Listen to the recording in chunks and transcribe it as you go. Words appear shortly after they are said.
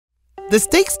The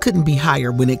stakes couldn't be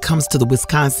higher when it comes to the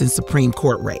Wisconsin Supreme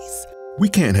Court race. We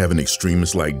can't have an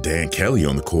extremist like Dan Kelly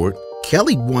on the court.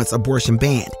 Kelly wants abortion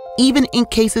banned, even in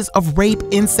cases of rape,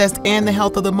 incest, and the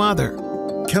health of the mother.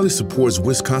 Kelly supports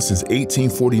Wisconsin's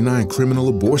 1849 criminal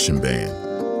abortion ban.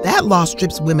 That law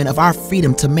strips women of our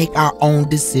freedom to make our own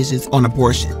decisions on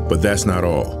abortion. But that's not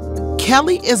all.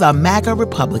 Kelly is a MAGA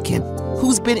Republican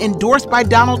who's been endorsed by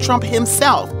Donald Trump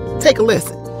himself. Take a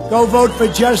listen. Go vote for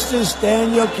Justice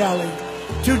Daniel Kelly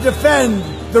to defend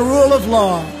the rule of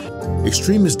law.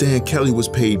 Extremist Dan Kelly was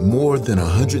paid more than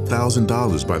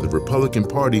 $100,000 by the Republican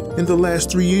Party in the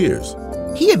last 3 years.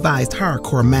 He advised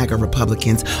hardcore MAGA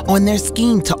Republicans on their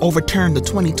scheme to overturn the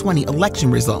 2020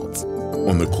 election results.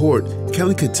 On the court,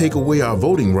 Kelly could take away our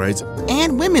voting rights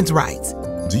and women's rights.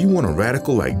 Do you want a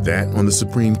radical like that on the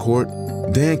Supreme Court?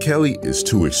 Dan Kelly is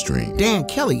too extreme. Dan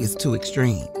Kelly is too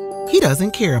extreme. He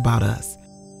doesn't care about us.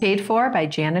 Paid for by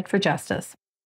Janet for Justice.